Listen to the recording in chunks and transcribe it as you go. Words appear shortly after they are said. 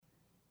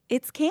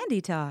It's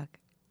Candy Talk.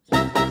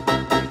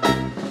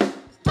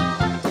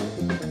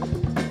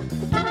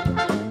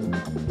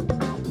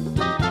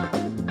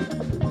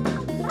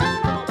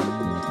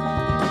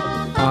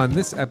 On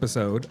this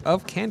episode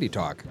of Candy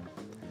Talk,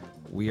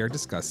 we are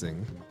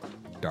discussing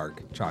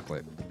dark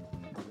chocolate.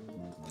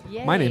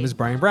 Yay. My name is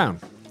Brian Brown.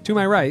 To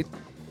my right,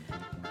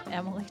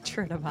 Emily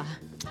Trudaba.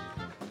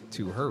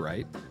 to her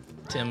right,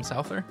 Tim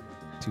Souther.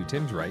 to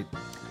Tim's right,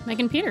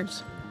 Megan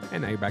Peters.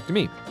 and now you're back to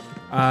me.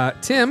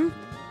 Tim,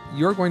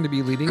 you're going to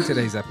be leading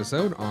today's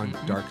episode on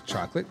dark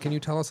chocolate. Can you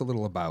tell us a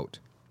little about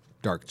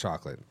dark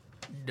chocolate?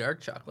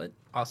 Dark chocolate,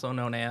 also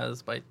known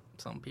as by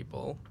some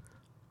people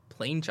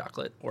plain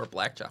chocolate or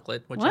black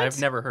chocolate, which What? I've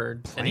never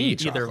heard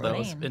either of chocolate?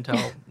 those Plain.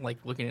 until like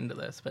looking into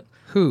this. But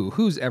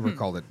Who's ever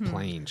called it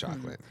plain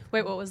chocolate?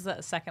 Wait, what was the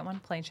second one?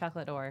 Plain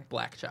chocolate or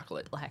black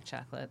chocolate, black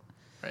chocolate?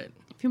 right?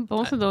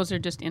 Both of those are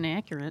just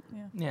inaccurate.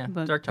 Yeah,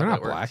 But- dark They're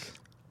chocolate not black.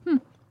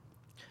 works.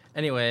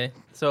 Anyway,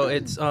 so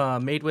it's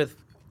made with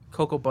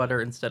cocoa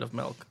butter instead of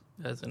milk,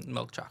 as in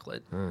milk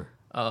chocolate.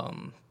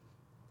 And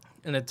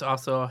it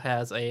also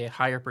has a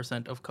higher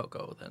percent of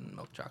cocoa than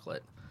milk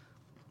chocolate.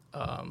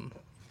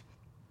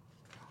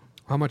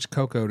 How much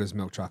cocoa does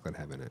milk chocolate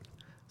have in it?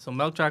 So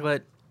milk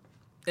chocolate,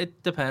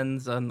 it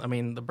depends on,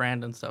 the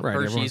brand and stuff. Right,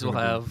 everyone's Hershey's will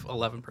gonna have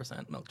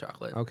 11% milk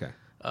chocolate. Okay.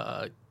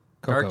 Dark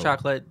Cocoa.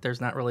 chocolate,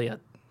 there's not really a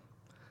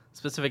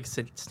specific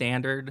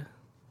standard.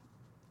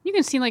 You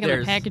can see like on the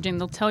There's- packaging,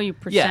 they'll tell you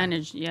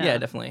percentage. Yeah,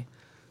 definitely.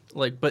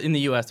 But in the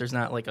U.S., there's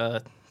not like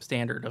a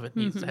standard of it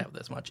needs to have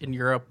this much. In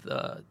Europe,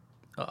 the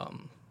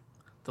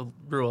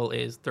rule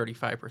is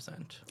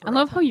 35%. I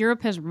love how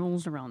Europe has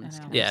rules around this. I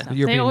know. Kind of Yeah. stuff. The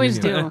European They always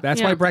Union. do. That's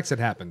yeah. why Brexit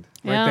happened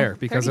right Yeah. there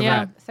because of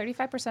Yeah. that.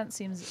 35%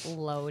 seems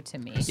low to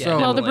me. Yeah. So-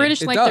 Well, the Definitely.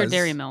 British It like their does.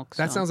 dairy milk.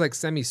 That so. sounds like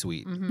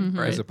semi-sweet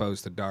Right. as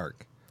opposed to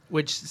dark.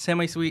 Which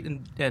semi-sweet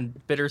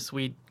and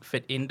bittersweet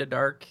fit into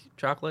dark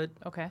chocolate.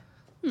 Okay.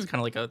 It's kind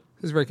of like a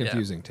This is very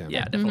confusing, Tim.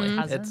 yeah, definitely.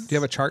 Cousins? Do you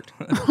have a chart?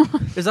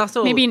 There's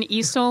also maybe an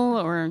Easel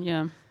or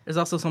yeah. There's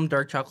also some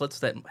dark chocolates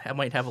that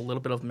might have a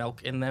little bit of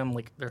milk in them,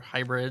 like they're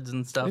hybrids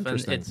and stuff. And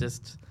Interesting.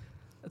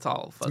 it's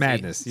all fuzzy.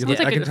 Madness. You Sounds look,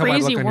 like I can a tell by the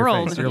crazy look on your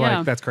world. face. You're Yeah.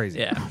 like, that's crazy.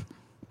 Yeah.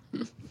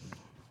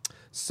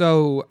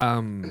 So,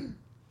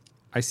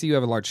 I see you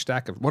have a large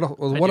stack of what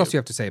do. else do you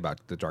have to say about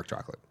the dark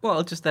chocolate? Well,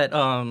 it's just that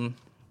on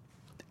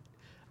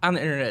the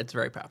internet, it's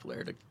very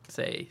popular to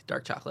say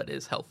dark chocolate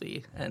is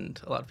healthy, and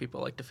a lot of people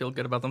like to feel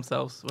good about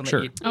themselves when Sure.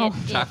 they eat Oh.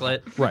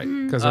 chocolate. Right,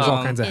 because there's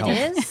all kinds of It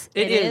health. is.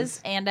 It It is.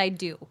 is. And I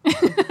do.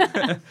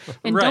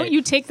 And Right. don't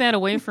you take that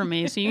away from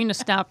me. So you need to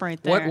stop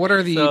right there. What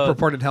are the So-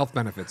 purported health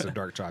benefits of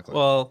dark chocolate?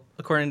 Well,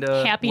 according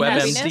to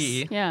Happiness.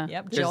 WebMD, Yeah.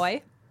 Yep. There's-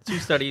 Joy. 2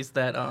 studies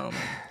that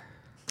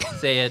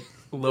say it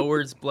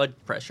lowers blood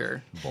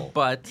pressure,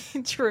 but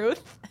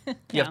Truth.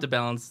 you have to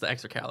balance the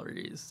extra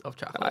calories of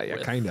chocolate. yeah,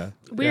 with- kind of.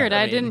 Weird. Yeah,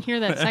 I I mean- didn't hear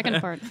that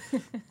second part.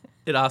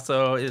 It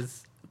also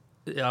is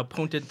a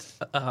potent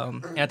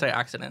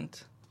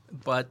antioxidant,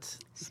 but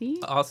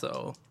See?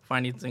 also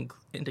findings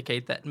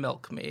indicate that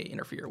milk may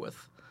interfere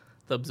with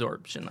the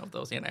absorption of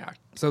those antioxidants.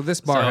 So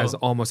this bar So- has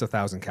almost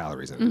 1,000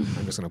 calories in it.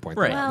 I'm just going to point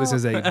Right. that out. This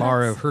is a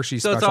bar of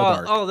Hershey's So it's Special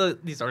Dark. all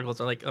these articles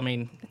are like,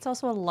 It's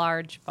also a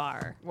large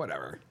bar.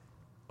 Whatever.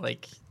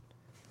 like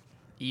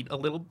eat a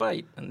little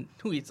bite, and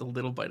who eats a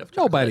little bite of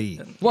chocolate? Nobody.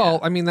 And, Well, yeah,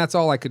 I mean, that's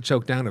all I could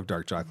choke down of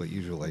dark chocolate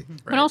usually.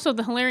 But also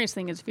the hilarious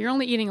thing is if you're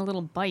only eating a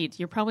little bite,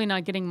 you're probably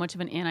not getting much of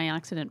an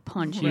antioxidant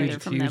punch either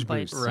from that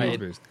bite. boost. Right. Huge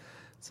boost.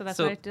 So that's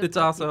So why I did it's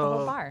the also-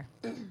 whole bar.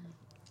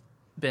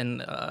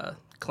 been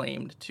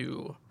claimed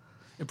to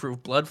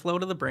improve blood flow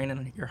to the brain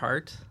and your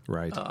heart,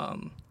 Right.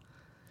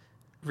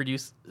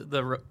 reduce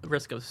the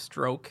risk of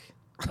stroke,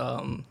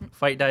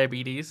 fight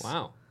diabetes,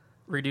 Wow.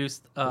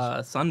 reduce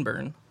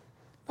sunburn.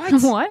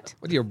 What?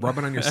 What are you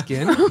rubbing on your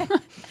skin?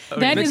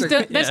 That makes is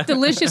a- that's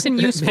delicious and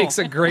It useful. makes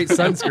a great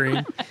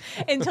sunscreen,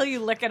 Until you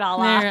lick it all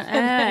There, off, and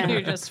then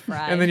you're just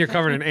fried. and then you're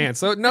covered in ants.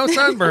 So no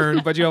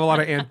sunburn, but you have a lot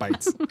of ant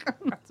bites.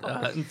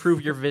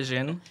 Improve your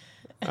vision.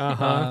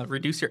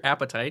 Reduce your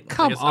appetite.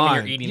 Come because, I mean, on,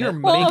 you're eating you're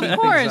it. well, making of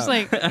things course. up.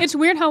 Like it's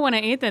weird how when I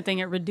ate that thing,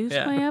 it reduced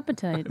Yeah. my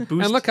appetite. Boost,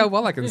 And look how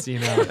well I can see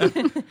now.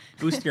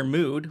 boost your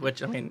mood,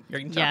 which I mean,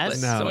 you're eating chocolate.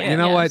 Yes. No, so, you yeah.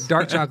 know Yes. what?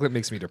 Dark chocolate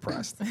makes me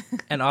depressed.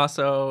 And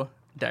also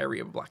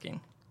diarrhea blocking.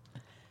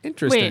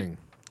 Interesting.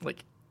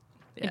 Like,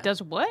 yeah. It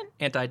does what?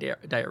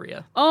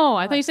 Anti-diarrhea. Oh,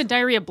 I thought you said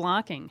diarrhea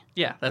blocking.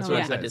 Yeah, that's Oh, what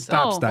yeah. I said. It's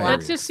Stops oh, diarrhea.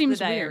 that just seems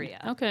The weird.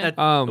 diarrhea. Okay. That's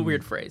a Um,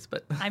 weird phrase,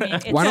 but I mean,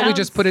 it Why don't we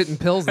just sounds- put it in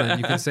pills then?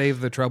 You can save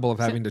the trouble of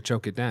having to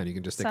choke it down. You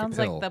can just take Sounds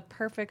a pill. like the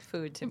perfect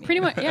food to me. Pretty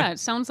much, yeah. It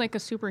sounds like a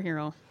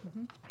superhero.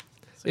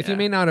 If you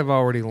may not have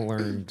already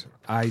learned,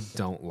 I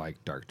don't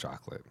like dark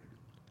chocolate.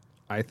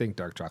 I think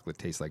dark chocolate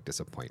tastes like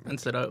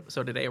disappointment. And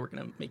so today we're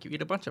going to make you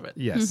eat a bunch of it.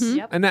 Yes.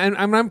 Yep. And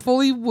I'm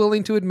fully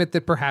willing to admit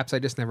that perhaps I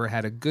just never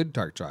had a good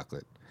dark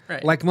chocolate.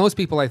 Right. Like most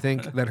people, I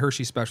think that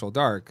Hershey Special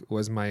Dark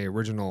was my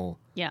original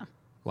Yeah.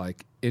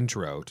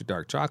 intro to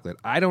dark chocolate.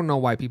 I don't know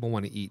why people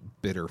want to eat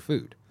bitter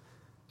food.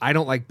 I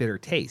don't like bitter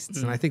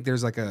tastes, and I think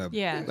there's like a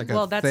Yeah. like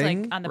well, a that's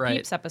thing. like on the Right.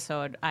 Peeps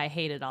episode. I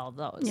hated all of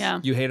those. Yeah.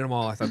 You hated them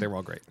all. I thought they were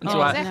all great. That's Oh,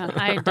 why,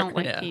 exactly. Yeah, I don't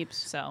like Yeah. Peeps.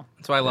 So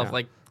that's why I love Yeah.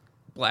 like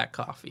black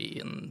coffee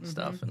and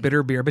stuff. And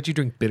Bitter beer. I bet you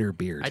drink bitter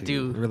beer. I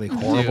too. do. Really I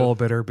horrible do.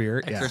 bitter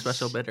beer. Extra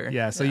special bitter.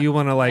 Yeah. So you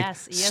want to like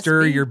Yes,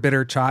 stir ESB. your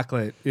bitter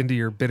chocolate into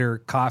your bitter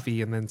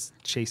coffee and then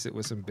chase it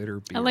with some bitter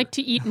beer. I like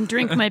to eat and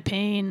drink my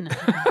pain.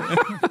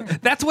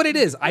 That's what it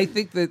is. I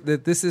think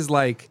that this is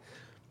like.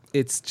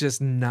 It's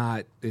just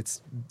not.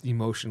 It's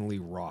emotionally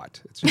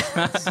wrought. It's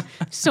just.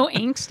 So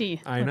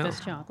angsty I with know. this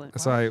chocolate.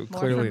 So I for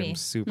clearly me. am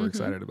super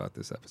excited about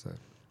this episode.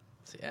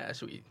 So yeah,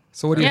 should we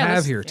So what do you Yeah, have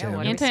let's- here, yeah, Tim?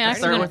 what do we Antioxidant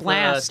start with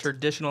blast.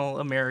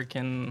 traditional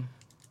American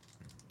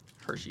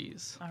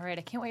Hershey's? all right,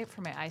 I can't wait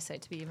for my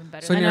eyesight to be even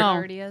better So than it you're-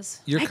 already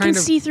is. You're I kind can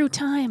of see through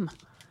time.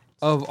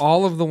 of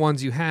all of the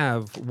ones you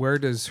have. Where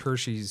does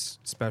Hershey's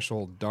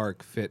Special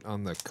Dark fit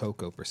on the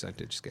cocoa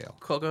percentage scale?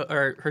 Cocoa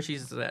or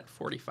Hershey's is at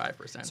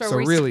 45%. So, So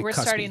we're, really we're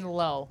cuspy. starting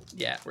low.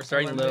 yeah, we're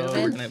starting We're low.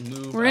 We're moving. gonna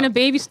move. We're gonna up.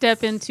 baby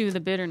step into the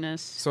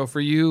bitterness. So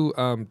for you,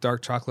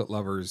 dark chocolate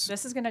lovers,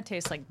 This is gonna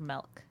taste like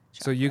milk.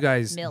 so you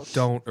guys Milk.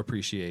 don't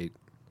appreciate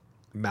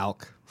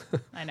milk.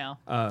 I know.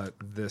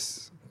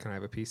 This can I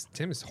have a piece?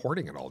 Tim is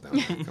hoarding it all down.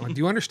 Come on, do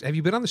you understand? Have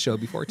you been on the show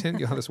before, Tim? Do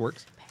you know how this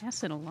works?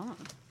 Pass it along.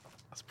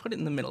 Let's put it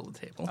in the middle of the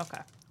table.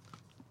 Okay.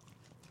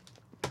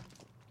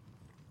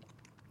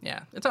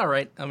 Yeah, it's all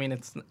right. I mean,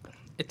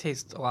 it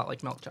tastes a lot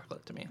like milk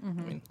chocolate to me. Mm-hmm.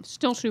 I mean,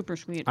 Still super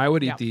sweet. I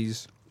would eat Yeah.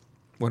 these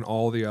when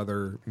all the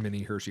other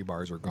mini Hershey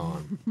bars are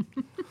gone.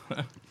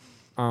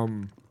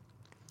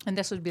 And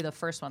this would be the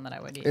first one that I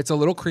would eat. It's a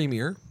little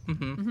creamier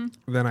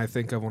than I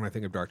think of when I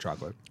think of dark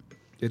chocolate.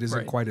 It isn't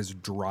Right. quite as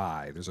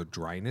dry. There's a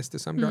dryness to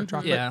some dark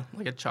chocolate. yeah,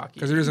 like a chalky.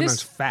 Because there isn't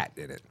This- much fat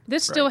in it.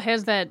 This still Right.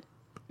 has that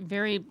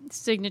very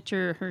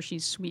signature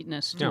Hershey's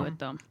sweetness to Yeah. it,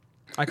 though.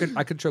 I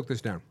could choke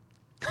this down.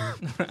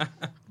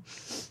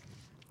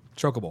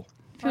 Chokeable.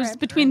 If it was Alright.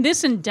 between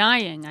this and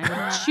dying, I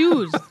would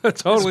choose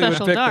Totally would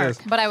Special pick Dark.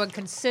 this. but I would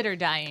consider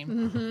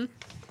dying.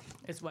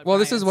 Is what Well,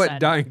 this Brian is what said.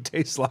 dying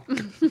tastes like.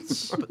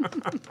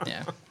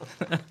 yeah.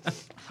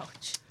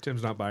 Ouch.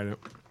 Tim's not buying it.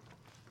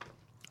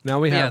 Now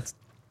we Yeah, have. it's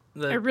I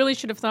the really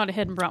should have thought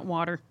ahead and brought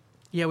water.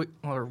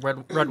 or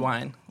red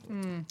wine.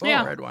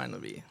 Yeah. Red wine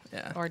would be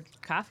Or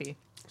coffee.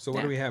 So what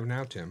Yeah. do we have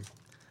now, Tim?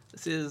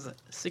 This is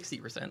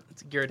 60%.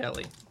 It's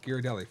Ghirardelli.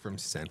 Ghirardelli from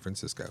San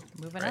Francisco.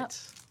 Moving Right. up.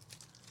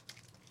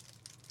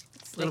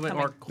 A little bit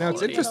more Becoming- Now it's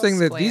quality. interesting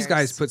that these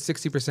Squares. guys put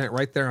 60%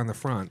 right there on the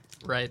front,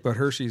 Right. but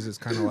Hershey's is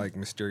kind of like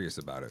mysterious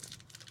about it.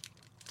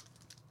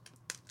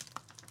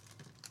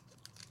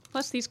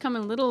 Plus, these come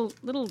in little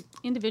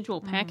individual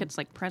packets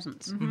like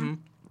presents.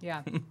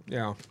 Yeah.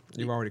 Yeah,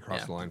 you've already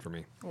crossed Yeah. the line for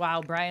me.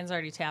 Wow, Brian's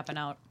already tapping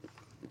out.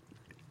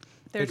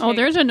 Oh,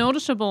 there's a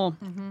noticeable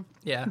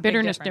Yeah.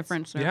 bitterness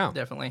difference. difference. there. Yeah,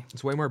 Definitely.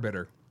 it's way more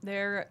bitter.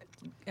 Their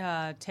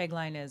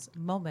tagline is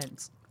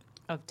 "Moments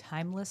of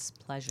timeless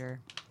pleasure."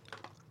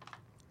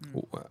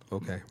 Ooh,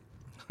 okay.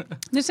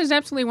 This is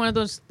absolutely one of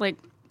those like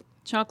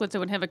chocolates that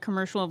would have a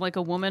commercial of like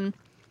a woman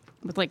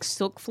with like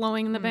silk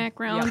flowing in the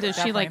background Yeah, as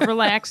she like definitely.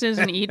 relaxes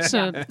and eats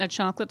a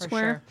chocolate For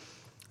square.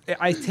 sure.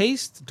 I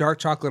taste dark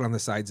chocolate on the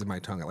sides of my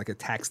tongue. It like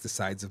attacks the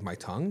sides of my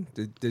tongue.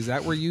 Is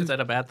that where you? Is that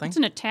a bad thing? It's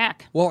an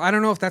attack. Well, I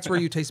don't know if that's where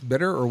you taste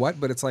bitter or what,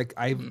 but it's like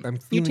I'm You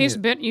feeling taste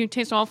it. you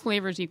taste all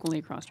flavors equally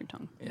across your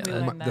tongue. Yeah. We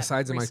that- learned The that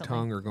sides of my recently.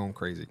 tongue are going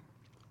crazy.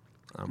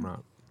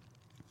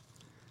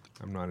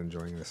 I'm not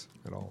enjoying this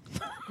at all.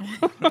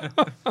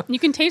 You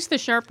can taste the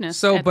sharpness.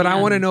 So, at but the I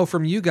want to end. know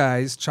from you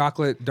guys,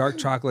 dark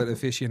chocolate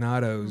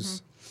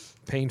aficionados,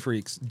 pain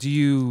freaks.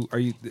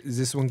 Is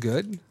this one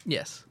good?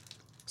 yes.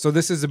 So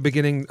this is the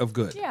beginning of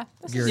good. Yeah.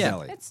 This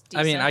Ghirardelli. Is, it's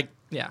I mean, decent.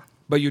 yeah.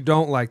 But you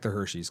don't like the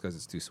Hershey's because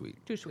it's too sweet.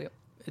 too sweet.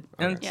 And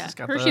Okay. it's Yeah, just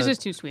got Hershey's the- is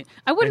too sweet.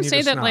 I And wouldn't you're say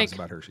just that snobs like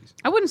about Hershey's.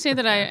 I wouldn't say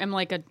that I am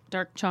like a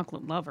dark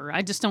chocolate lover.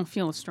 I just don't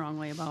feel a strong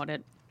way about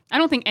it. I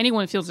don't think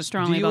anyone feels as Do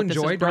strongly you about this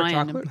enjoy as dark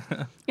Brian.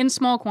 chocolate? In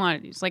small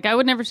quantities. Like I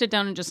would never sit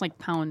down and just like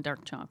pound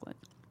dark chocolate.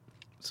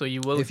 So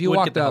you will If you would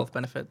walked get the up- health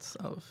benefits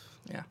of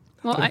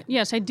Well,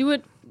 yes, I do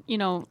it.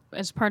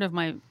 As part of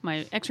my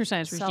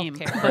exercise regime.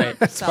 Self-care. Right.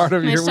 That's part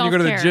of My your when you go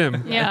to the self-care.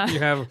 gym. Yeah. You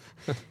have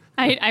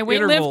I weight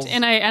Intervals. lift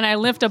and I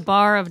lift a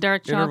bar of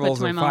dark chocolate intervals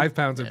to my of mouth. 5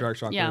 pounds of dark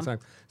chocolate Yeah. at a time.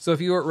 So if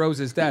you were at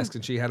Rose's desk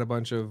and she had a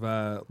bunch of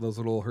those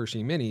little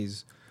Hershey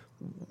minis,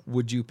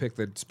 would you pick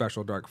the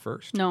special dark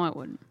first? No, I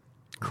wouldn't.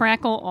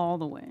 Crackle all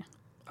the way.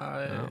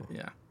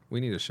 yeah. We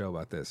need a show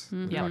about this.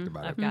 We Yeah, talked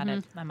about I've it. got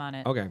it. I'm on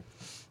it. Okay.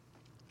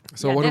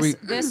 So Yeah, what this, do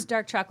we? This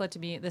dark chocolate to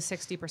me, the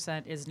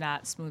 60% is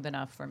not smooth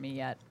enough for me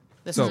yet.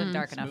 This So- isn't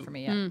dark enough for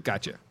me yet.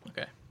 Gotcha.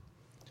 Okay.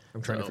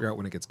 I'm trying to So- figure out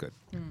when it gets good.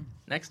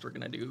 Next, we're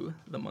gonna do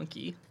the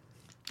monkey.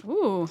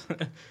 Ooh,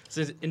 This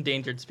is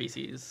endangered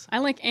species. I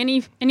like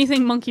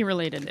anything monkey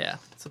related. Yeah.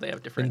 So they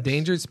have different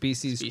Endangered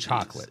species, species.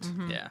 chocolate.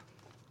 Yeah.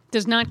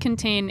 Does not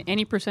contain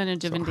any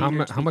percentage of So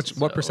endangered how much? species.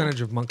 What So-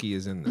 percentage of monkey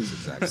is in this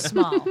exactly?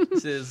 Small.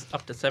 This is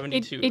up to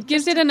 72. It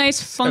gives it a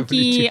nice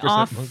funky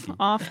 72% monkey.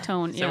 off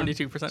tone. Yeah.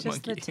 72% Just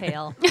monkey. the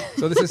tail.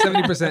 So this is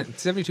 70%,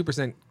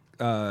 72%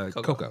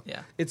 cocoa.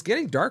 Yeah. It's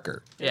getting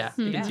darker. Yeah,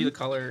 you can see the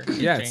color.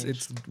 Yeah, change.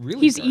 it's really.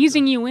 He's darker.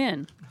 easing you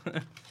in.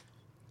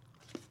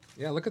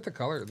 Yeah, look at the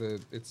color.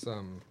 It's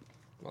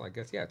Well, I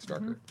guess it's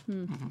darker.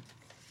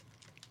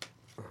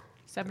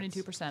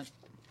 72%.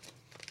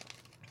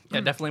 Yeah,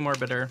 definitely more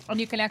bitter. And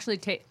you can actually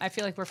taste. I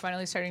feel like we're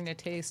finally starting to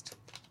taste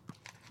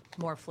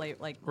more flavor,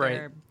 like Right.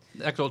 their-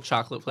 The actual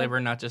chocolate flavor,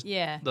 not just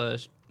Yeah.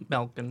 the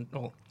milk and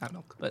not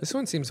milk, but This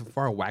one seems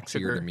far waxier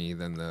Sugar. to me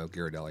than the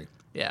Ghirardelli.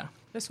 yeah.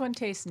 This one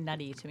tastes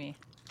nutty to me.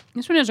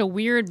 This one has a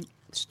weird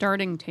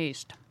starting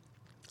taste.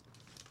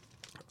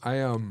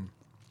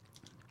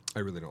 I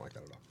really don't like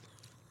that at all.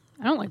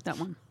 I don't like that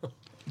one.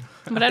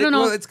 But I don't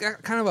know. Well, it's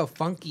got kind of a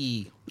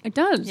funky. It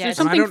does. Yeah, There's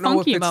And I something don't know if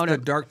funky it's about the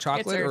it. dark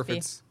chocolate or if earthy.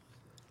 it's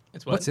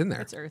It's what? what's in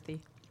there. It's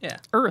earthy. Yeah.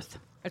 Earth.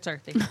 It's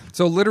earthy.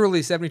 So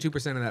literally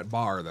 72% of that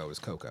bar though is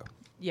cocoa.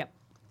 Yep.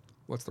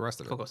 What's the rest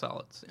of it? Cocoa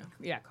solids. Yeah.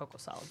 Yeah, cocoa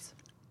solids.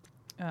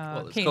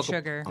 Well, it's Cane cocoa-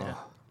 sugar. Yeah.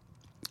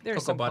 There's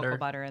cocoa some butter. cocoa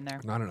butter in there.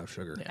 Not enough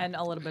sugar. Yeah. And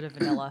a little bit of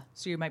vanilla.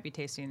 So you might be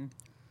tasting.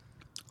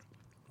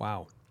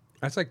 Wow,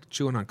 that's like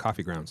chewing on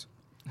coffee grounds.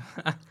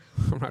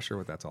 I'm not sure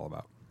what that's all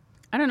about.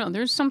 I don't know.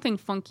 There's something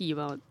funky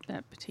about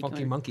that particular.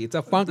 Funky monkey. It's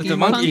a funky It's a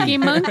monkey. Funky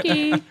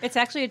monkey. It's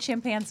actually a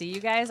chimpanzee,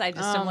 you guys. I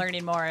just am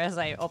learning more as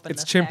I open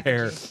It's this chimp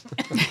hair.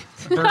 packaging.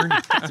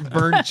 It's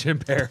burned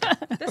chimp hair.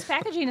 This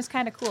packaging is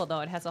kind of cool, though.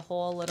 It has a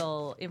whole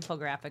little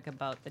infographic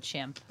about the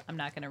chimp. I'm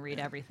not going to read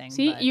everything.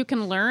 See, but you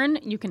can learn,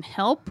 you can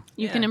help,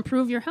 you can Yeah.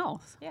 improve your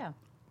health. Yeah.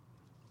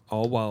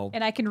 Oh well.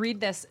 And I can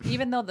read this,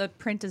 even though the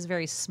print is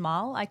very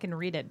small, I can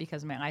read it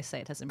because my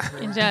eyesight has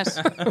improved.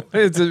 Yes.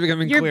 It's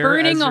becoming You're clear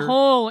burning as a you're,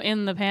 hole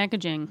in the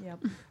packaging. Yep.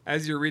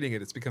 as you're reading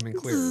it. It's becoming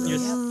clearer.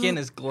 Your skin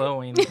is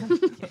glowing. Do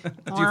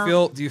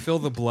you feel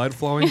the blood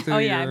flowing through? Oh,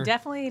 yeah. your, I'm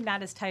definitely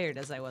not as tired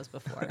as I was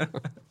before.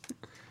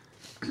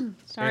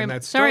 Sorry, and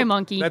that sorry, stroke-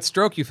 monkey. That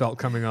stroke you felt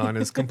coming on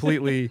is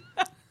completely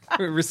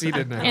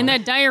receded now. And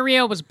that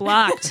diarrhea was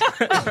blocked.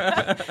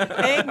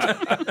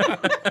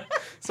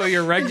 so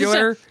you're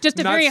regular. Just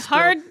a not very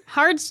stroke-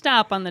 hard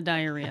stop on the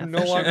diarrhea.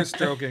 No longer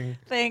stroking.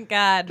 Thank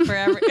God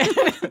for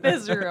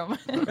this room.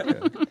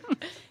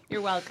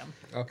 You're welcome.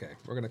 Okay,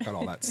 we're gonna cut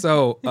all that.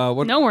 So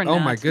what? No, we're Oh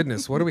my not.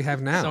 goodness, what do we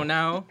have now? So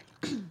now,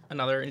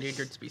 another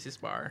endangered species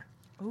bar.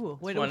 Ooh,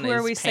 This who one are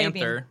is we saving?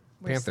 Panther.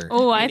 Panther.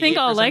 Oh, I think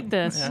I'll 88%. like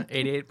this. Yeah,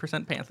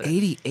 88% panther.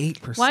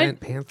 88% Why,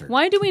 panther.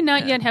 why do we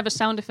not yet have a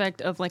sound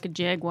effect of like a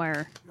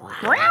jaguar?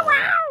 Like,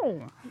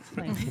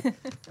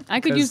 I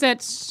could use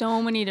that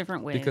so many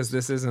different ways. Because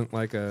this isn't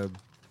like a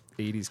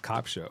 80s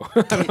cop show.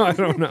 I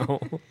don't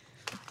know.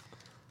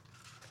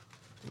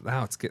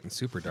 Wow, it's getting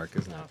super dark,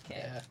 isn't it?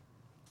 Okay. Yeah.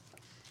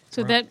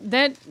 so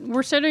that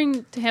we're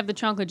starting to have the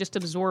chocolate just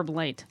absorb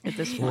light at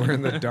this point. We're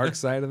in the dark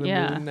side of the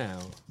Yeah. moon now.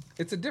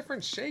 It's a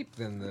different shape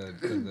than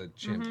the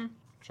chimp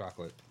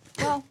chocolate.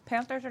 Well,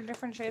 panthers are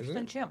different shapes Isn't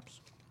than it? chimps.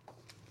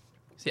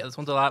 So yeah, this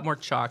one's a lot more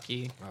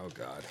chalky. Oh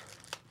God.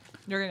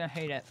 You're going to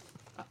hate it.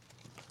 Why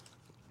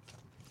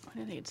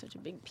do I think it's such a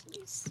big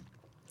piece?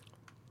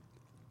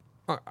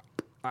 I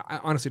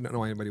honestly don't know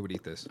why anybody would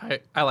eat this.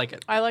 I like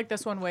it. I like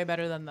this one way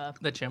better than the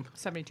The chimp.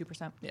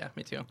 72%. Yeah,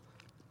 me too.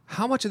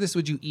 How much of this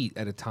would you eat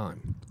at a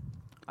time?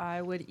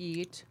 I would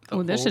eat. The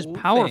Oh, this is whole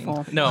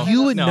powerful. thing. No,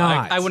 You would no,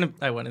 not. I wouldn't.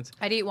 I wouldn't.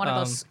 I'd eat one of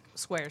those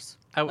squares.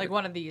 I would- Like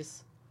one of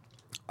these.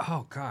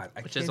 Oh God.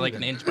 Which is like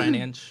an inch by an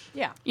inch.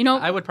 Yeah. You know,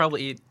 I would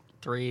probably eat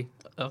 3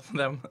 of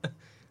them.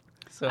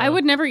 So I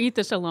would never eat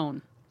this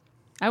alone.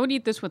 I would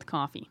eat this with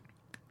coffee.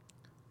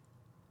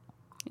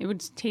 It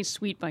would taste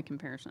sweet by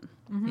comparison.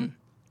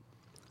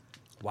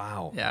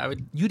 Wow. Yeah, I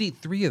would You'd eat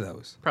 3 of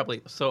those.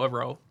 probably a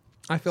row.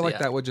 I feel So, like yeah.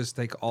 that would just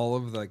take all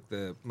of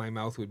my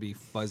mouth would be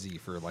fuzzy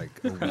for like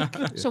a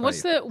week. So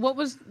what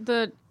was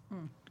the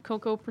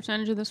cocoa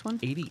percentage of this one?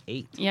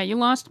 88? Yeah, you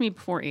lost me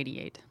before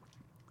 88.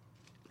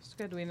 It's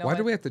good. We know Why what-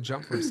 do we have to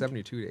jump from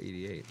 72 to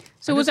 88?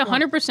 So I was just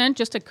want- 100%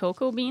 just a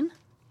cocoa bean?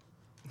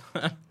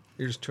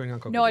 You're just chewing on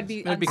cocoa. No, it'd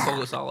beans. be, It'd be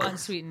cocoa solids.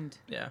 unsweetened.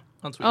 Yeah,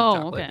 unsweetened Oh,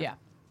 chocolate. okay. Yeah.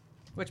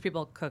 Which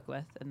people cook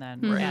with and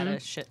then Mm-hmm. add a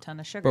shit ton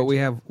of sugar. But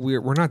to.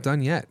 we're not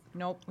done yet.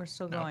 Nope, we're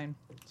still going.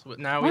 So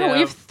now Wow, we we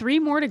have have 3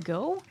 more to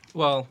go?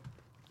 well,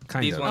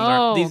 Kind these of. ones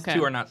Oh, are these okay.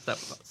 two are not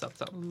steps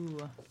up. Ooh.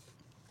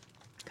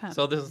 God.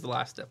 So this is the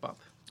last step up.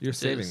 You're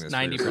saving is this. for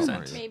 90%. yourself,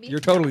 aren't you? Maybe. You're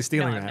totally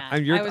stealing No,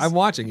 I'm that. not. I'm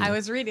watching you. I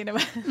was reading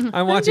about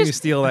I'm watching you just-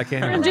 steal that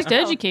candy. I'm bar. just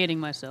educating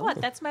myself.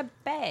 What? That's my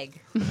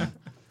bag.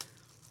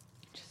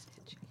 Just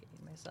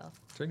educating myself.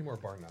 Is there any more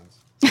bar nuns?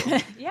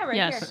 Yeah, right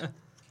Yes. here.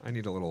 I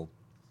need a little.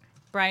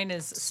 Brian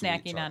is Sweet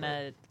snacking on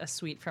chocolate. a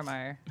sweet from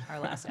our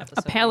last episode.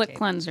 A palate we taped.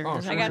 cleanser. Oh,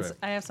 Is sure. that-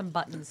 I have some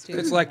buttons too.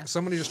 It's like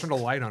somebody just turned a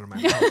light on in my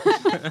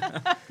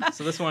mouth.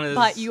 So this one is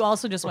But you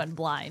also just went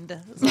blind.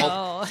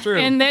 So It's true.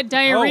 And that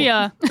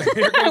diarrhea.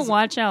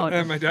 Watch out.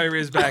 And my diarrhea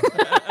is back.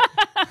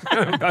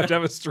 I'm about to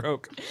have a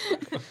stroke.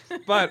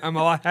 But I'm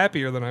a lot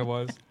happier than I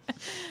was.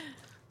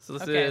 so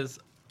this Okay. is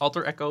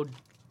Alter Echo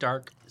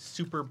Dark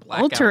Super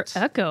Blackout. Alter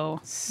Echo.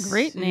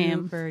 Great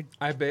name. Super-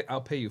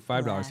 I'll pay you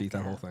 $5 to eat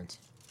that whole thing.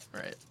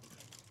 Right.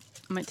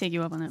 I might take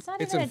you up on that. It's not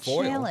It's even in a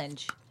foil.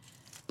 challenge.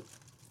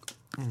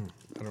 I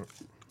don't.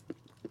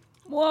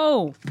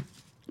 Whoa.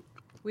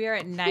 We are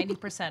at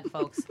 90%,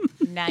 folks.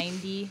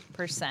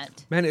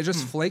 90%. Man, it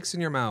just flakes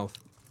in your mouth.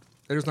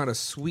 There's not a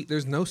sweet.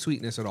 There's no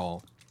sweetness at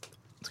all.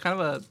 It's kind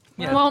of a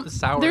well,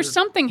 sour. there's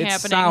something It's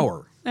happening.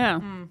 sour. Yeah.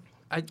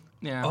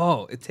 Yeah.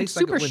 Oh, it tastes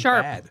like super it went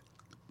sharp. bad.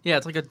 Yeah,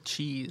 it's like a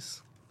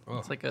cheese. Oh.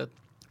 It's like a.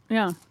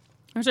 Yeah.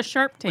 There's a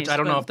sharp taste. Which I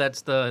don't know but-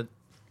 if that's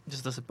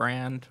just this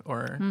brand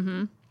or.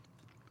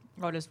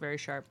 Oh, it is very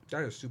sharp.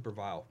 That is super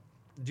vile.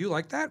 Do you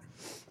like that?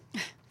 I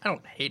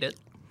don't hate it.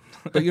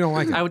 But you don't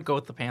like it. I would go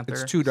with the Panther.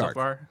 It's too dark. So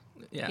far.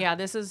 Yeah. Yeah,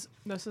 this is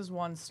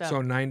one step.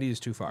 So 90 is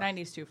too far.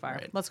 90's too far.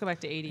 Right. Let's go back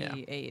to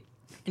 88.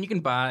 And you can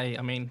buy,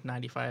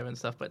 95 and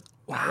stuff, but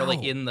not Wow. really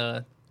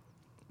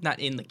not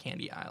in the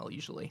candy aisle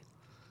usually.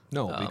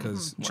 No,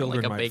 because more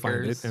children like a might find it,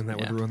 baker's, and that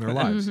yeah. would ruin their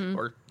lives.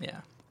 Or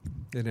yeah.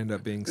 They'd end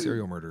up being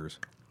serial murderers.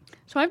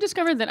 So I've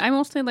discovered that I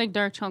mostly like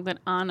dark chocolate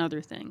on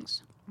other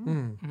things,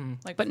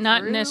 Like but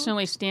not fruit?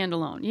 necessarily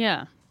standalone.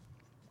 Yeah.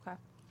 Okay.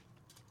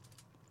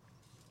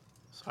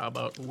 So how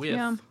about with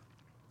Yeah.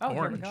 Oh,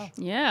 orange? here we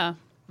go. Yeah.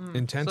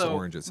 Intense So-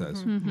 orange, it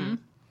says.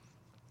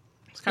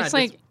 It's kind It's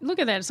like, look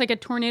at that. It's like a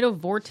tornado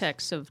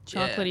vortex of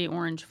Yeah. chocolatey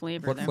orange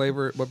flavor. What there.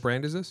 flavor? What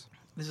brand is this?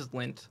 this is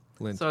Lindt.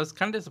 Lindt. So I was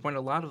kind of disappointed.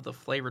 A lot of the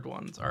flavored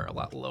ones are a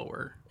lot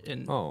lower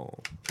in Oh,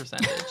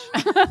 percentage.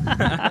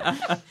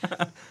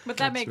 But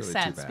that makes really too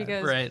sense bad.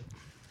 because Right.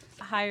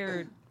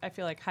 I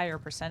feel like higher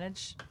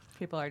percentage,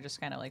 people are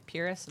just kind of like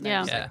purists. And Yeah.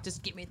 they're just, Yeah. like,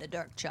 just give me the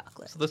dark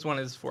chocolate. So this one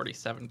is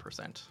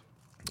 47%.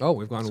 oh,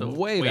 we've gone So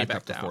way, way back back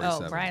up to down.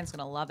 47. Oh, Brian's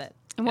going to love it.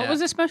 And what Yeah. was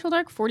the special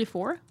dark?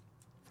 44?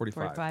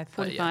 45. 45.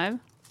 45?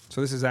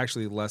 So this is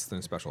actually less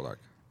than special dark.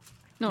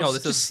 No, No, it's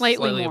this just is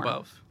slightly, more.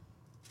 above.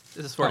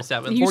 This is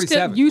 47. You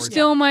 47, you 47.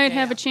 still might Yeah,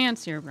 have yeah. a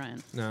chance here,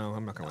 Brian. No,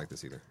 I'm not gonna like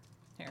this either.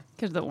 Here.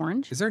 Because of the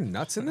orange? Is there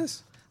nuts in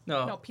this?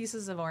 No. No,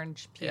 pieces of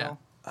orange peel.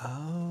 Yeah.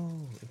 Oh,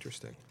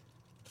 interesting.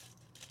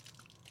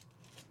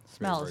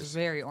 Smells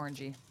very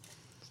orangey.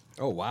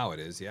 Oh wow, it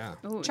is. Yeah.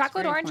 Ooh, it's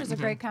Chocolate very orange is a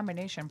important. great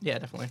combination. Yeah,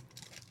 definitely.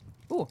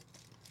 Ooh.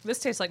 This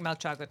tastes like milk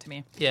chocolate to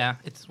me. Yeah,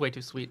 it's way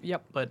too sweet.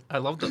 Yep. But I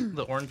love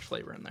the orange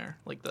flavor in there.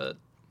 Like the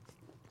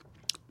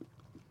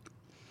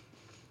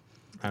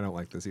I don't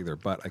like this either,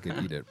 but I could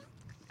eat it.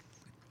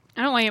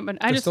 I don't like it, but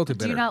I It's just still too Do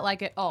bitter. you not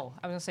like it? Oh,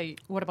 I was going to say,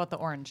 what about the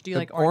orange? Do you The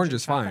like orange and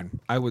is chocolate?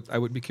 fine. I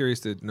would be curious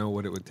to know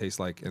what it would taste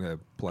like in a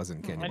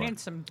pleasant candy I bar. need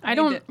some. I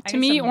don't. need To I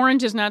need me, some-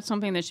 orange is not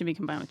something that should be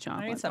combined with I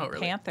need chocolate. some Oh,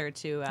 really? Panther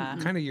to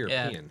Kind of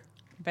European.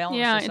 balance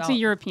Yeah, this it's out. a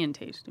European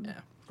taste. yeah.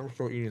 I'm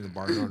still eating the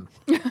bar none.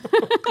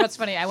 That's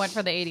funny. I went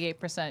for the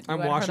 88%. You I'm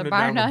went for washing the it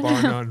bar down with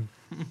none. bar none.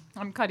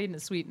 I'm cutting the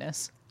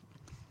sweetness.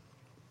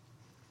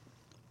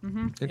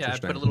 Interesting. Yeah, I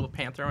put a little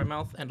Panther in my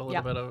mouth and a little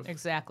Yep, bit of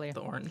exactly. the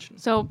orange.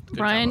 So,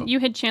 Brian, combo. you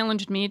had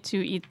challenged me to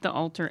eat the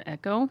Alter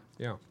Echo.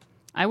 Yeah.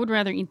 I would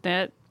rather eat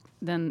that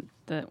than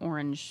the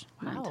orange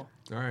Wow.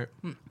 All right.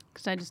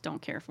 because I just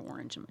don't care for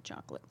orange in my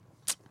chocolate.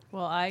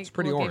 Well, I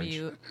pretty will orange. give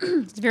you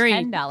It's very.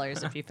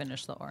 $10 if you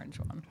finish the orange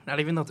one.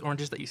 Not even those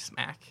oranges that you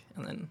smack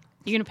and then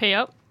You gonna pay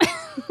up?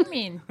 I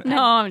mean,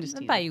 No, I'm just I'd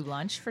teasing. buy you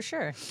lunch for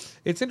sure.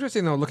 It's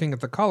interesting though, looking at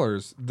the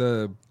colors.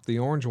 The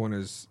orange one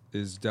is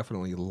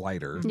definitely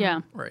lighter,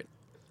 Yeah, right.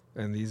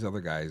 and these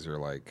other guys are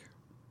like,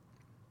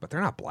 but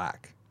they're not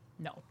black.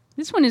 No.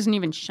 this one isn't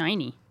even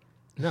shiny.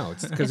 No,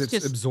 it's because It's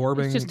it's, just-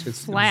 absorbing. it's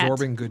just flat.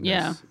 absorbing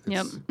goodness.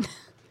 Yeah, yep. It's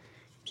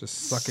just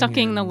sucking,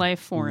 Sucking the in life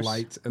force.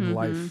 light and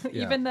life.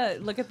 Yeah. Even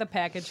look at the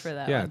package for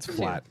that. yeah, one, it's too.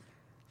 flat.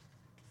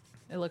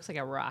 It looks like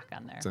a rock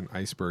on there. It's an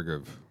iceberg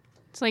of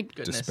It's like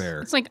Goodness. despair.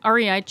 it's like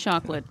REI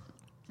chocolate.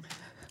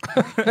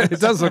 It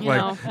does look You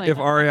like, know, like, if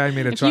REI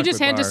made a If chocolate you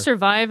just had to bar,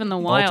 survive in the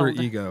wild,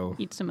 Alter Ego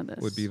eat some of this.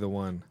 would be the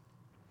one,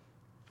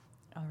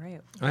 All right.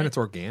 and it's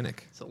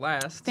organic. So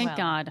last Thank Wow.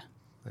 God.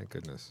 Thank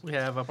goodness. we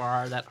have a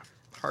bar that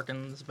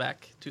harkens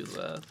back to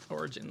the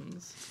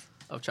origins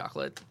of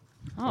chocolate.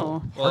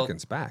 Oh, Well,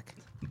 Harkens back.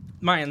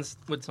 Mayans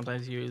would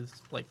sometimes use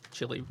like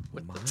chili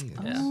with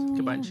Mayans. yeah,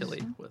 combine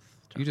chili with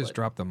chocolate. You just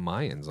dropped the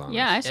Mayans on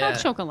yeah, I us. saw Yeah.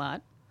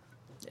 chocolate.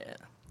 Yeah.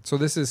 So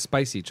this is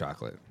spicy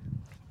chocolate,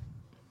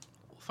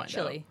 We'll find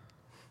Chili.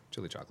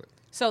 chili chocolate.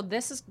 So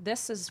this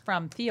is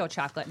from Theo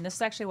Chocolate, and this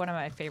is actually one of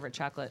my favorite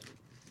chocolate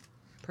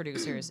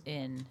producers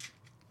in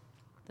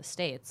the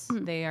States.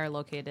 They are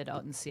located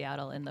out in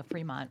Seattle in the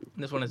Fremont. out.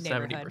 This one is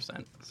neighborhood.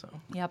 70%. So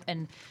Yep,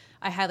 and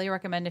I highly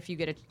recommend if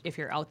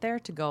you're out there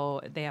to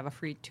go. They have a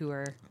free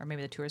tour, or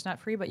maybe the tour is not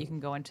free, but you can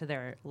go into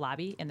their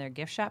lobby in their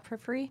gift shop for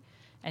free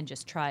and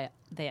just try.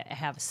 They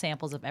have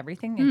samples of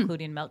everything,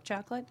 including milk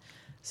chocolate.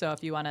 So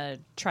if you want to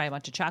try a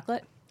bunch of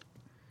chocolate,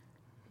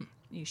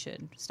 you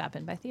should stop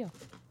in by Theo.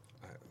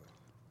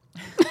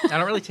 I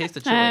don't really taste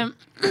the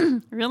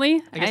chili.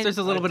 Really? I guess there's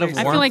a little bit of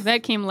I I warmth. feel like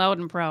that came loud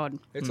and proud.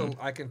 It's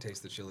I can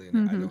taste the chili in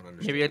it. I don't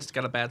understand. Maybe I just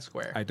got a bad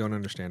square. I don't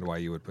understand why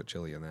you would put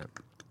chili in that.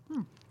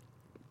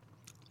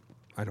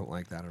 I don't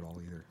like that at all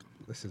either.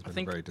 This has been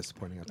think a very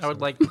disappointing episode. I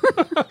would like.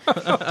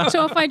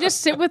 So if I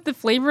just sit with the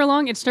flavor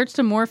along, it starts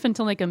to morph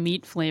into like a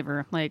meat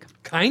flavor, like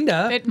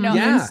kinda. No,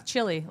 yeah. it's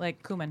chili,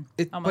 like cumin.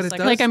 It- but Almost it like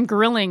does- like I'm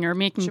grilling or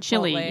making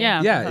chili. Chipotle.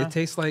 Yeah. Yeah, Uh-huh. it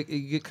tastes like you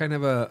get kind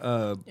of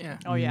a Yeah.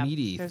 Oh yeah,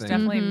 meaty there's thing.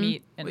 definitely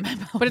meat in my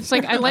mouth. But it's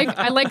like I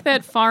like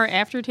that far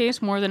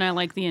aftertaste more than I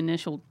like the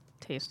initial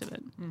taste of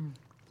it.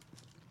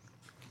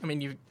 I mean,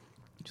 you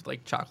just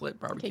like chocolate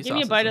barbecue. Okay, give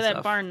me a sauces bite and of that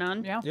stuff. bar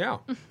naan. yeah, Yeah.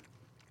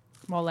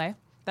 mole.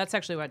 That's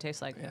actually what it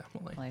tastes like. Yeah,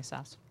 well, like, Mole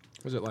sauce.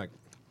 What's it like?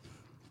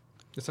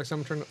 It's like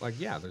someone turned like,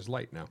 yeah, there's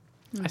light now.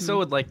 I still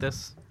would like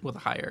this with a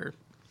higher,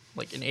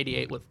 like an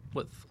 88 with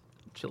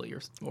chili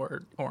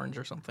or orange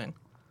or something.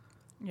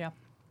 Yeah.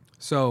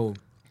 So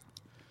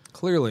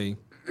clearly,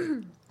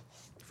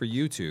 for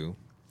you two,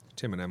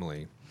 Tim and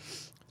Emily,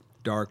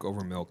 dark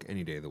over milk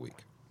any day of the week.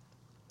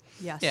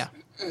 Yes. Yeah.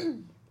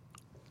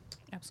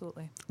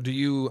 Absolutely. Do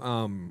you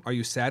are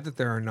you sad that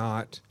there are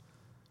not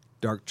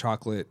dark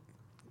chocolate,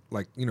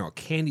 like a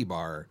candy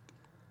bar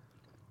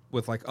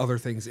with like other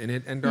things in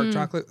it and dark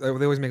chocolate? They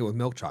always make it with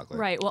milk chocolate.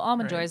 Right. Well,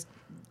 Almond Right. Joy's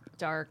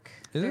dark.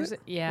 Is There's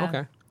it? Yeah.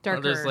 Okay. Darker.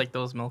 Or there's like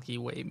those Milky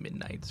Way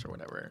midnights or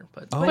whatever.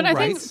 But Oh, But I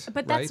right. think,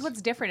 but that's right. what's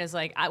different is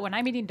like when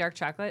I'm eating dark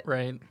chocolate,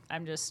 right.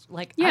 I'm just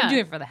like Yeah. I'm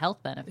doing it for the health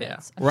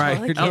benefits. I'm Right.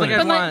 totally You're I don't think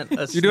doing I it.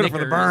 want a You're doing it for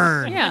the Snickers.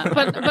 burn. Yeah,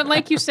 but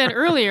like you said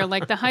earlier,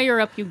 like the higher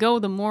up you go,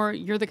 the more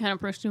you're the kind of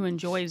person who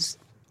enjoys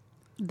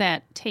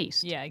that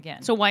taste. Yeah.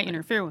 Again. So why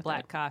interfere with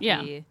black it? coffee,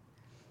 Yeah.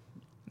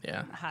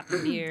 Yeah.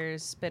 hoppy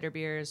beers, bitter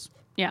beers,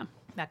 Yeah.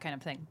 that kind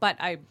of thing. But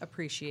I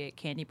appreciate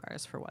candy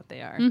bars for what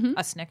they are.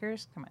 A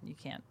Snickers, come on, you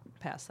can't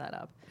pass that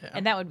up. Yeah.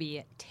 And that would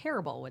be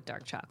terrible with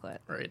dark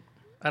chocolate. Right.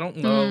 I don't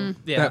know.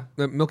 Yeah.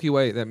 The Milky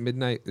Way, that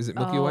midnight, is it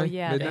Milky Oh, Way?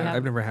 yeah, Midnight? they have-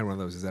 I've never had one of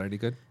those. Is that any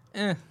good?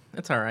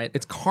 It's all right.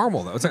 It's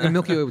caramel though. It's like a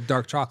Milky Way with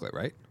dark chocolate,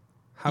 right?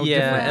 How yeah,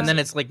 different? and is then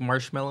it? it's like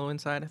marshmallow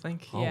inside, I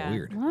think. Oh, Yeah.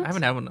 weird. What? I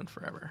haven't had one in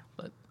forever,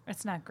 but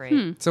It's not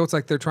great. So it's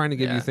like they're trying to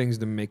give you Yeah. things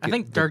to make it I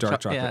think the dark, dark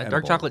chocolate. chocolate. Yeah, dark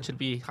edible. chocolate should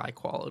be high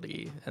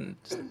quality and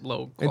just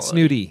low quality. And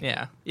snooty.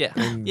 Yeah, yeah,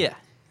 yeah.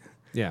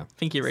 Yeah,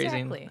 Pinky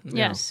raising. Exactly. you know.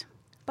 Yes.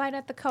 Buy it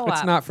at the co-op.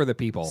 it's not for the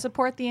people.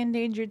 Support the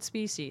endangered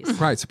species.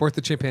 Right, support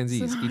the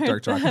chimpanzees. Eat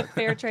dark chocolate.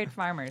 Fair trade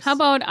farmers. How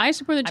about I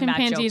support the I'm not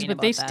chimpanzees, joking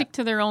but they about that. stick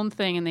to their own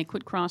thing and they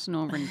quit crossing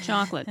over into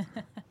chocolate.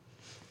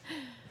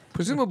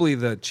 Presumably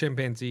the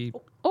chimpanzee.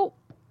 Oh,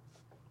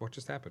 What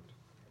just happened?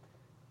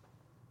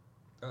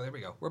 Oh, there we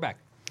go. We're back.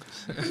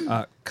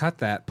 Cut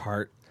that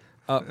part.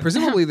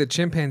 Presumably the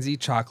chimpanzee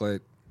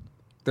chocolate.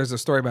 There's a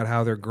story about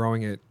how they're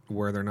growing it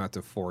where they're not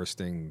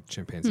deforesting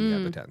chimpanzee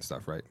habitat and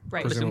stuff, right?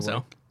 Right. Would assume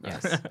Presumably. so.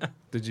 Yes.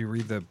 Did you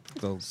read the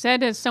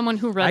said as someone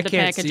who read I the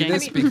can't packaging. see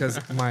this because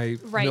my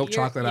Right, milk you're-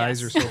 chocolate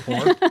eyes are yes. so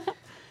poor.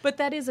 But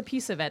that is a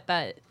piece of it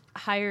that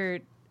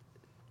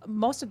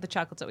most of the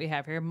chocolates that we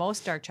have here,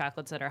 most dark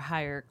chocolates that are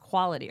higher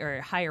quality or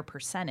higher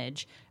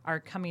percentage are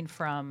coming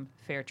from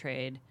fair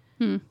trade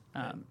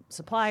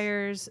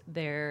suppliers.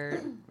 They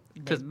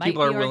Because might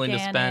people are be willing to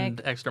organic.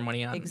 spend extra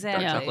money on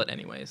Exactly. dark Yeah. chocolate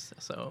anyways.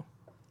 So,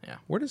 yeah.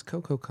 Where does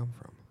cocoa come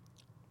from?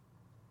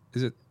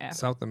 Is it Africa.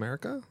 South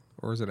America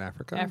or is it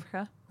Africa?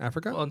 Africa.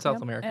 Africa? Well, in South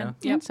Yep. America. And-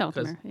 in Yep. South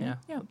 'Cause- America. yeah.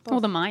 Yeah. Well,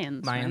 both. the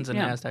Mayans. right? Mayans and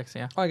yeah. Aztecs,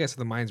 yeah. Oh, I guess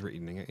the Mayans were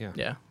eating it. Yeah.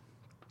 Yeah.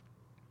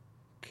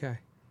 Okay.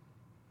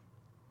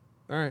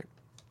 All right.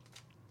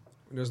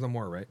 There's no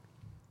more, right?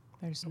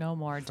 There's no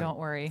more. Don't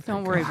worry.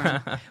 Don't worry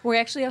about it. We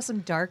actually have some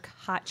dark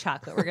hot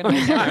chocolate we're going to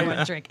make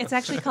everyone drink. It's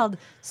actually called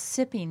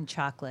sipping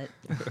chocolate.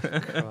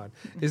 God.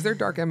 Is there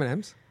dark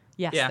M&Ms?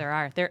 Yes, Yeah. there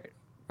are.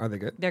 Are they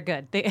good? They're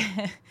good.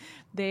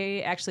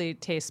 They actually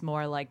taste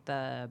more like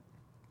the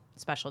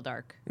special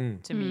dark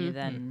to me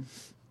than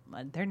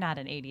they're not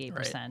an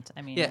 88%.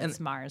 I mean, Yeah, and- it's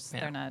Mars.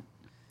 yeah. They're not.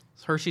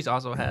 Hershey's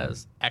also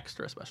has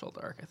extra special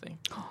dark, I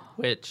think,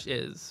 which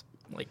is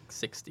like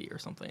 60 or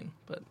something.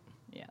 But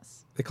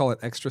Yes. They call it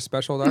extra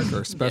special dark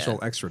or special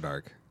extra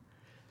dark?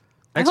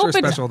 I Extra hope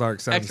it's- special dark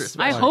sounds. Extra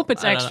I special. hope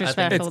it's I don't know,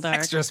 extra I think special It's dark.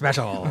 extra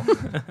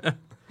special.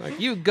 Like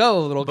you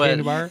go, little But-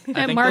 candy bar. I That think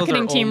those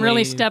marketing are team really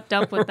only- stepped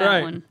up with that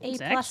Right. one. A It's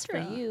plus for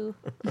extra. you.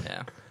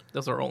 Yeah.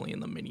 Those are only in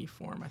the mini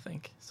form, I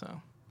think.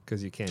 So,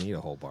 Because you can't eat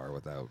a whole bar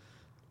without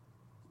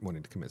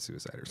wanting to commit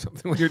suicide or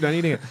something when you're done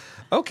eating it.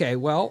 Okay,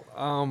 well,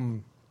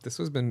 this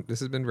has been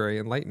very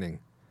enlightening.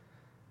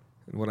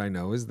 And what I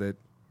know is that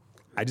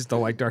I just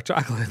don't like dark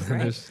chocolate.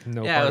 And there's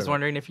no. yeah, part I was of it.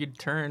 wondering if you'd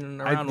turn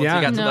around once yeah.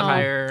 you got to No, the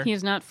higher. he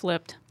is not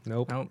flipped.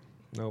 Nope. Nope.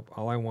 Nope.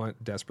 All I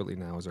want desperately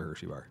now is a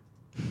Hershey bar.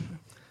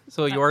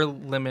 So your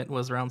limit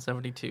was around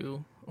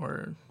 72,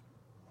 or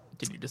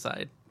did you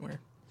decide where?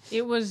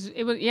 It was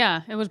before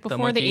the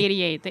monkey?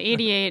 88. The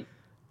 88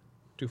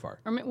 Too far.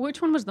 or which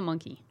one was the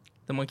monkey?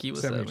 The monkey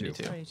was 72.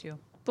 72. 22.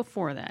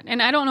 Before that.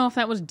 And I don't know if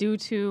that was due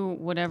to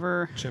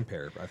whatever Chimp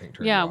hair, I think.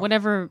 Turned yeah, it off.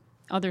 whatever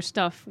other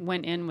stuff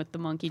went in with the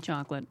monkey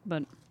chocolate,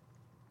 but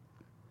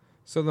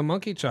So the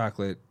monkey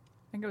chocolate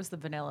I think it was the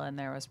vanilla in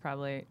there was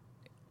probably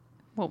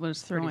what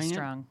was pretty throwing it?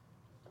 strong.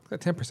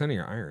 got 10% of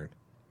your iron.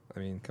 I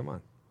mean, come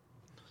on.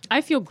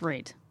 I feel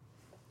great.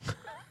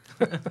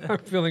 I'm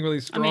feeling really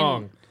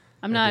strong.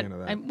 I'm at not the end of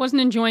that. I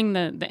wasn't enjoying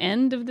the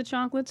end of the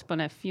chocolates, but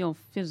I feel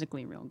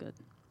physically real good.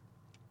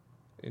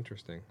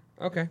 Interesting.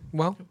 Okay.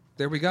 Well,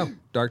 there we go.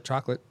 Dark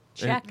chocolate.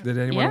 Check. Did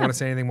anyone Yeah. want to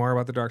say anything more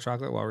about the dark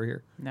chocolate while we're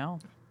here? No,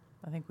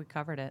 I think we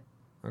covered it.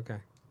 Okay.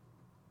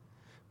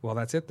 Well,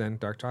 that's it then.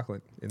 Dark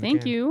chocolate. In the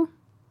Thank can. you.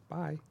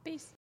 Bye.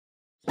 Peace.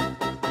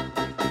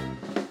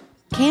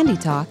 Candy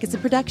Talk is a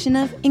production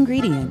of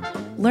Ingredient.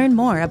 Learn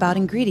more about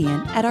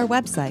Ingredient at our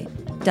website,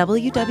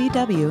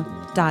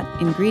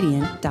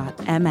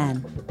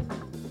 www.ingredient.mn.